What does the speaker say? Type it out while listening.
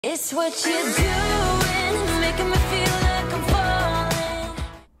It's what you're doing, making me feel like I'm falling.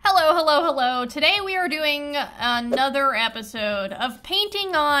 Hello, hello, hello. Today we are doing another episode of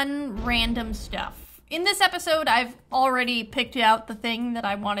painting on random stuff. In this episode, I've already picked out the thing that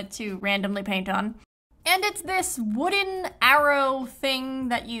I wanted to randomly paint on. And it's this wooden arrow thing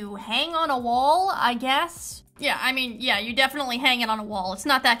that you hang on a wall, I guess. Yeah, you definitely hang it on a wall. It's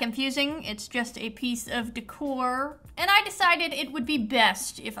not that confusing. It's just a piece of decor. And I decided it would be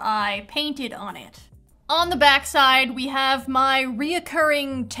best if I painted on it. On the backside, we have my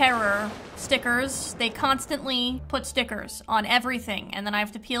reoccurring terror stickers. They constantly put stickers on everything, and then I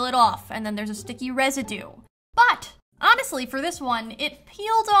have to peel it off, and then there's a sticky residue. But honestly, for this one, it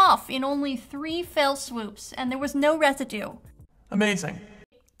peeled off in only 3 fell swoops, and there was no residue. Amazing.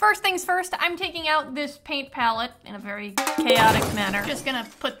 First things first, I'm taking out this paint palette in a very chaotic manner. Just gonna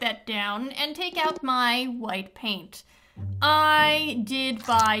put that down and take out my white paint. I did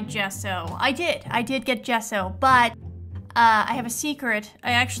buy gesso. I did get gesso, but I have a secret.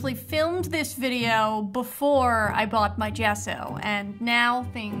 I actually filmed this video before I bought my gesso, and now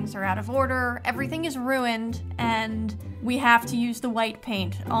things are out of order, everything is ruined, and we have to use the white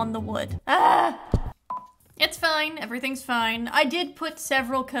paint on the wood. It's fine, everything's fine. I did put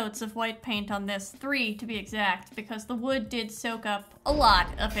several coats of white paint on this, 3 to be exact, because the wood did soak up a lot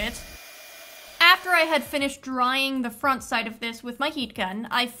of it. After I had finished drying the front side of this with my heat gun,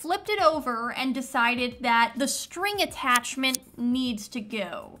 I flipped it over and decided that the string attachment needs to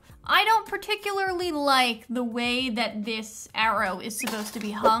go. I don't particularly like the way that this arrow is supposed to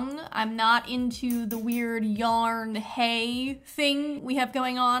be hung. I'm not into the weird yarn hay thing we have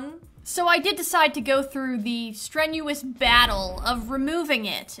going on. So I did decide to go through the strenuous battle of removing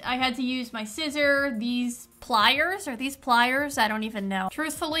it. I had to use my scissor, these pliers, are these pliers? I don't even know.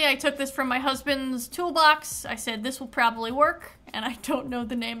 Truthfully, I took this from my husband's toolbox. I said this will probably work, and I don't know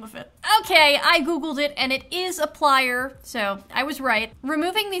the name of it. Okay, I googled it, and it is a plier, so I was right.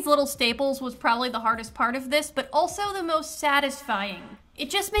 Removing these little staples was probably the hardest part of this, but also the most satisfying. It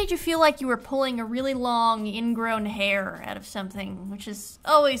just made you feel like you were pulling a really long, ingrown hair out of something, which is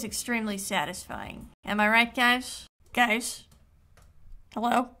always extremely satisfying. Am I right, guys? Guys?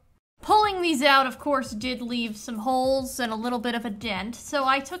 Hello? Pulling these out, of course, did leave some holes and a little bit of a dent, so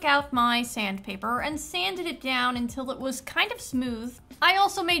I took out my sandpaper and sanded it down until it was kind of smooth. I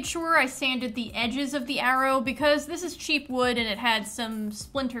also made sure I sanded the edges of the arrow because this is cheap wood and it had some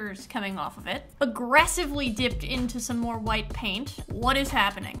splinters coming off of it. Aggressively dipped into some more white paint. What is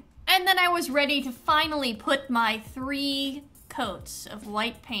happening? And then I was ready to finally put my 3 coats of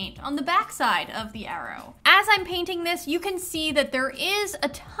white paint on the backside of the arrow. As I'm painting this, you can see that there is a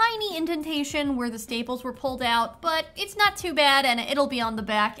tiny indentation where the staples were pulled out, but it's not too bad and it'll be on the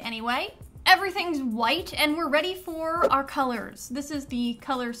back anyway. Everything's white and we're ready for our colors. This is the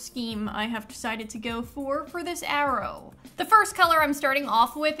color scheme I have decided to go for this arrow. The first color I'm starting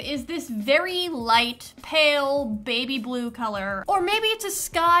off with is this very light, pale, baby blue color. Or maybe it's a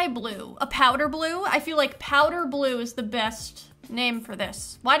sky blue, a powder blue. I feel like powder blue is the best name for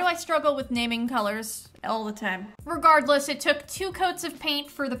this. Why do I struggle with naming colors all the time? Regardless, it took 2 coats of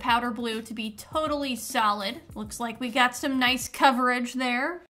paint for the powder blue to be totally solid. Looks like we got some nice coverage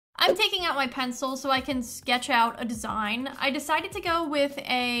there. I'm taking out my pencil so I can sketch out a design. I decided to go with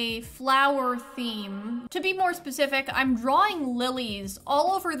a flower theme. To be more specific, I'm drawing lilies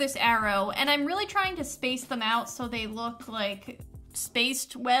all over this arrow, and I'm really trying to space them out so they look like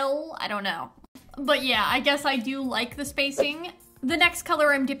spaced well. I don't know. But yeah, I guess I do like the spacing. The next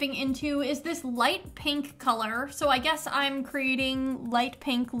color I'm dipping into is this light pink color, so I guess I'm creating light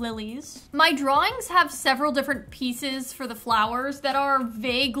pink lilies. My drawings have several different pieces for the flowers that are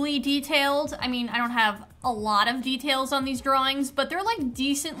vaguely detailed. I mean, I don't have a lot of details on these drawings, but they're like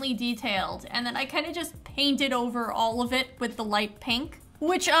decently detailed, and then I kind of just painted over all of it with the light pink,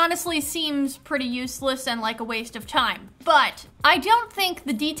 which honestly seems pretty useless and like a waste of time. But I don't think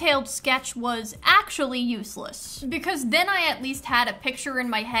the detailed sketch was actually useless, because then I at least had a picture in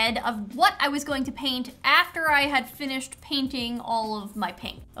my head of what I was going to paint after I had finished painting all of my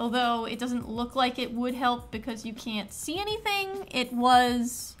paint. Although it doesn't look like it would help because you can't see anything, it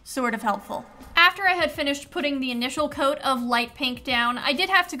was sort of helpful. After I had finished putting the initial coat of light pink down, I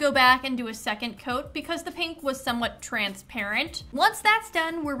did have to go back and do a second coat because the pink was somewhat transparent. Once that's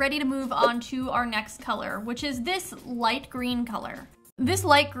done, we're ready to move on to our next color, which is this light green color. This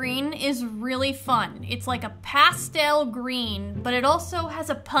light green is really fun. It's like a pastel green, but it also has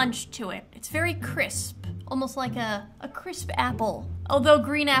a punch to it. It's very crisp, almost like a crisp apple. Although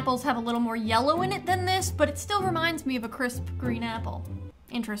green apples have a little more yellow in it than this, but it still reminds me of a crisp green apple.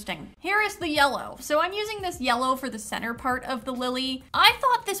 Interesting. Here is the yellow. So I'm using this yellow for the center part of the lily. I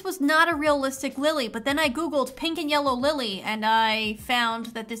thought this was not a realistic lily, but then I googled pink and yellow lily and I found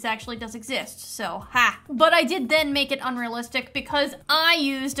that this actually does exist, so ha. But I did then make it unrealistic because I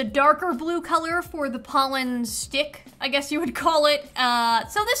used a darker blue color for the pollen stick, I guess you would call it.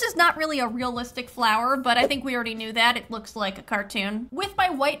 So this is not really a realistic flower, but I think we already knew that. It looks like a cartoon. With my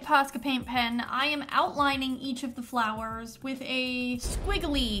white Posca paint pen, I am outlining each of the flowers with a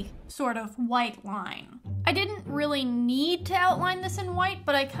squiggly sort of white line. I didn't really need to outline this in white,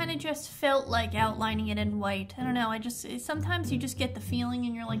 but I kind of just felt like outlining it in white. I don't know, sometimes you just get the feeling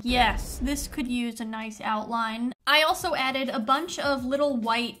and you're like, yes, this could use a nice outline. I also added a bunch of little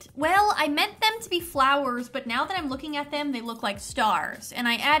white, well, I meant them to be flowers, but now that I'm looking at them, they look like stars. And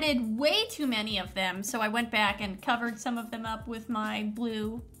I added way too many of them, so I went back and covered some of them up with my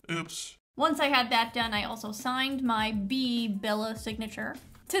blue. Oops. Once I had that done, I also signed my B Bella signature.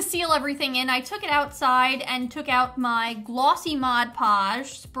 To seal everything in, I took it outside and took out my glossy Mod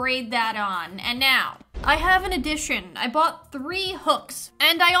Podge, sprayed that on, and now I have an addition. I bought 3 hooks,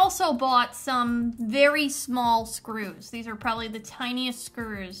 and I also bought some very small screws. These are probably the tiniest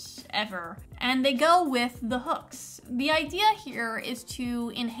screws ever, and they go with the hooks. The idea here is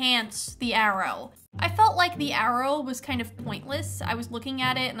to enhance the arrow. I felt like the arrow was kind of pointless. I was looking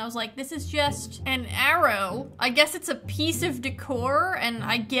at it and I was like, this is just an arrow. I guess it's a piece of decor, and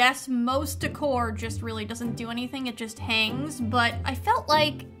I guess most decor just really doesn't do anything, it just hangs, but I felt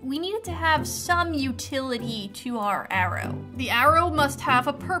like we needed to have some utility to our arrow. The arrow must have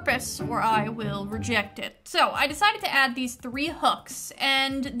a purpose or I will reject it. So I decided to add these 3 hooks,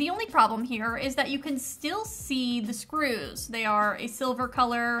 and the only problem here is that you can still see the screws. They are a silver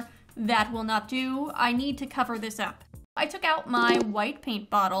color. That will not do. I need to cover this up. I took out my white paint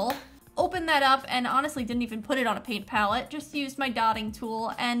bottle, opened that up, and honestly didn't even put it on a paint palette, just used my dotting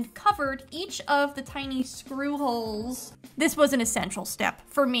tool and covered each of the tiny screw holes. This was an essential step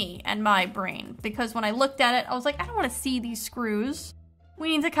for me and my brain, because when I looked at it, I was like, I don't want to see these screws.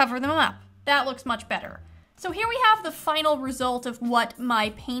 We need to cover them up. That looks much better. So here we have the final result of what my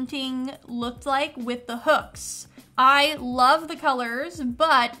painting looked like with the hooks. I love the colors,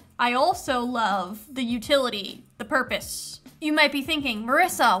 but I also love the utility, the purpose. You might be thinking,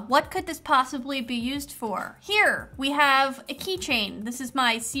 Marissa, what could this possibly be used for? Here, we have a keychain. This is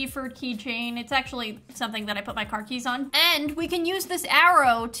my Seaford keychain. It's actually something that I put my car keys on. And we can use this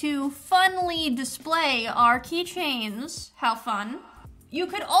arrow to funnily display our keychains. How fun. You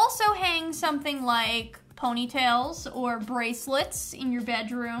could also hang something like ponytails or bracelets in your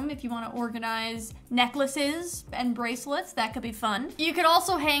bedroom if you want to organize necklaces and bracelets. That could be fun. You could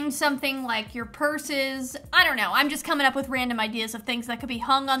also hang something like your purses. I don't know. I'm just coming up with random ideas of things that could be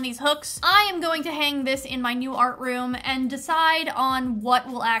hung on these hooks. I am going to hang this in my new art room and decide on what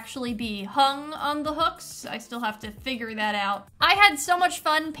will actually be hung on the hooks. I still have to figure that out. I had so much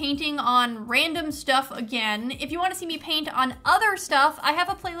fun painting on random stuff again. If you want to see me paint on other stuff, I have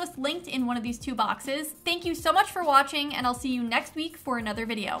a playlist linked in one of these 2 boxes. Thank you so much for watching, and I'll see you next week for another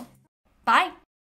video. Bye!